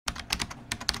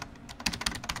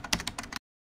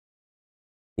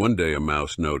One day a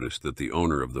mouse noticed that the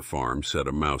owner of the farm set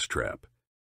a mouse trap.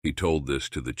 He told this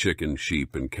to the chicken,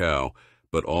 sheep, and cow,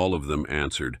 but all of them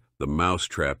answered, "The mouse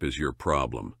trap is your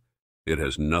problem. It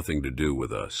has nothing to do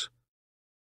with us."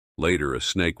 Later, a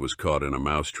snake was caught in a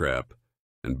mouse trap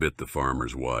and bit the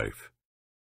farmer's wife.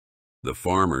 The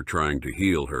farmer, trying to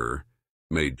heal her,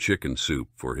 made chicken soup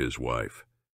for his wife.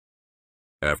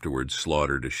 Afterwards,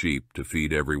 slaughtered a sheep to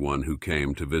feed everyone who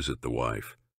came to visit the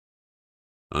wife.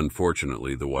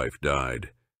 Unfortunately, the wife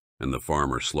died, and the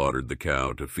farmer slaughtered the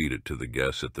cow to feed it to the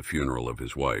guests at the funeral of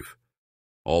his wife.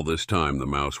 All this time, the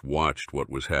mouse watched what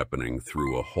was happening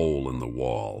through a hole in the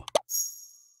wall.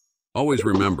 Always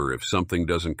remember, if something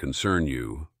doesn't concern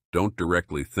you, don't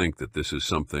directly think that this is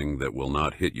something that will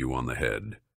not hit you on the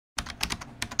head.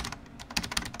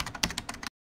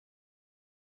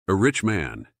 A rich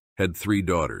man had 3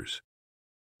 daughters.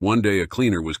 One day a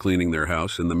cleaner was cleaning their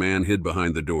house and the man hid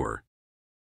behind the door.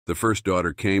 The first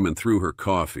daughter came and threw her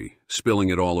coffee, spilling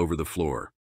it all over the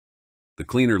floor. The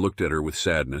cleaner looked at her with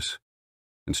sadness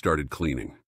and started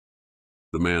cleaning.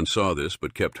 The man saw this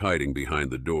but kept hiding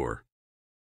behind the door.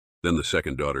 Then the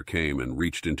second daughter came and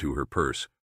reached into her purse,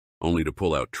 only to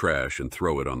pull out trash and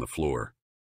throw it on the floor.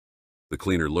 The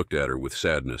cleaner looked at her with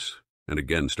sadness and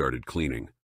again started cleaning.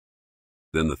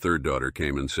 Then the third daughter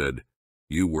came and said,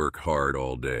 "You work hard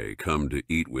all day. Come to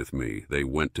eat with me." They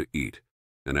went to eat,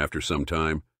 and after some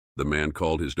time, the man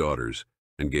called his daughters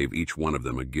and gave each one of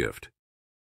them a gift.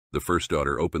 The first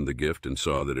daughter opened the gift and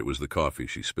saw that it was the coffee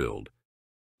she spilled.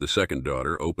 The second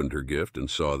daughter opened her gift and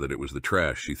saw that it was the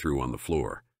trash she threw on the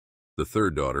floor. The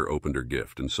third daughter opened her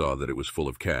gift and saw that it was full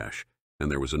of cash,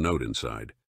 and there was a note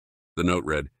inside. The note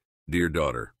read, "Dear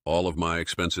daughter, all of my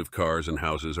expensive cars and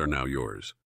houses are now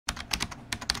yours."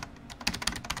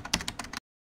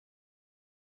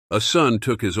 A son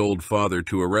took his old father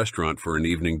to a restaurant for an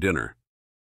evening dinner.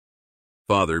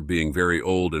 Father, being very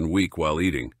old and weak while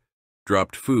eating,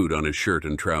 dropped food on his shirt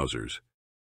and trousers.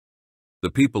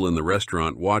 The people in the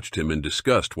restaurant watched him in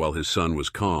disgust while his son was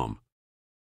calm.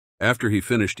 After he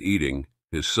finished eating,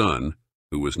 his son,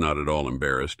 who was not at all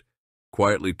embarrassed,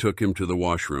 quietly took him to the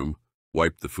washroom,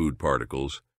 wiped the food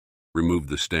particles, removed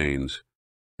the stains,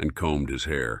 and combed his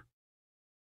hair.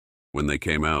 When they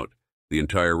came out, the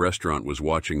entire restaurant was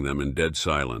watching them in dead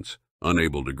silence,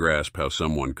 unable to grasp how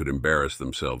someone could embarrass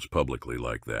themselves publicly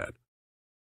like that.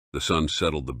 The son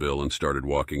settled the bill and started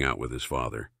walking out with his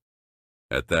father.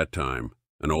 At that time,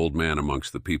 an old man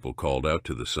amongst the people called out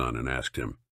to the son and asked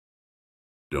him,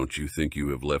 "Don't you think you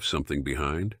have left something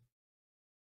behind?"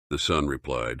 The son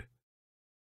replied,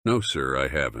 "No, sir, I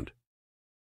haven't."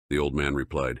 The old man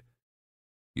replied,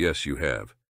 "Yes, you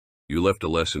have. You left a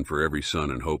lesson for every son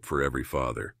and hope for every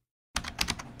father."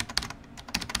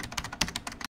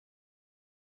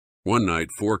 One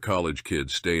night, 4 college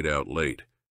kids stayed out late,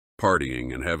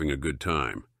 partying and having a good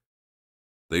time.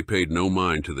 They paid no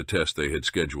mind to the test they had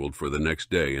scheduled for the next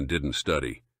day and didn't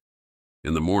study.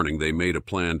 In the morning, they made a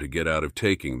plan to get out of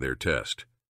taking their test.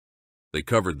 They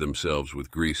covered themselves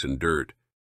with grease and dirt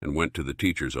and went to the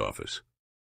teacher's office.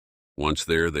 Once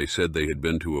there, they said they had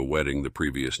been to a wedding the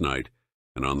previous night,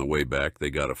 and on the way back,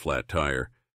 they got a flat tire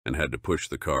and had to push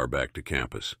the car back to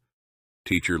campus.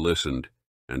 Teacher listened,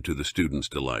 and to the students'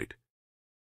 delight,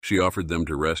 she offered them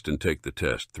to rest and take the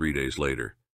test 3 days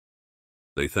later.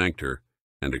 They thanked her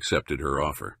and accepted her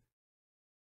offer.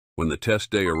 When the test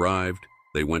day arrived,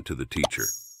 they went to the teacher.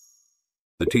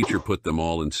 The teacher put them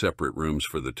all in separate rooms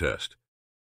for the test.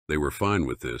 They were fine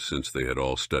with this since they had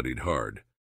all studied hard.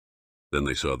 Then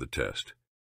they saw the test.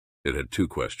 It had 2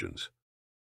 questions.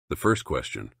 The first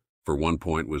question, for 1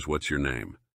 point, was "What's your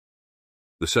name?"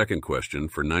 The second question,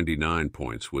 for 99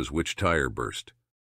 points, was "Which tire burst?"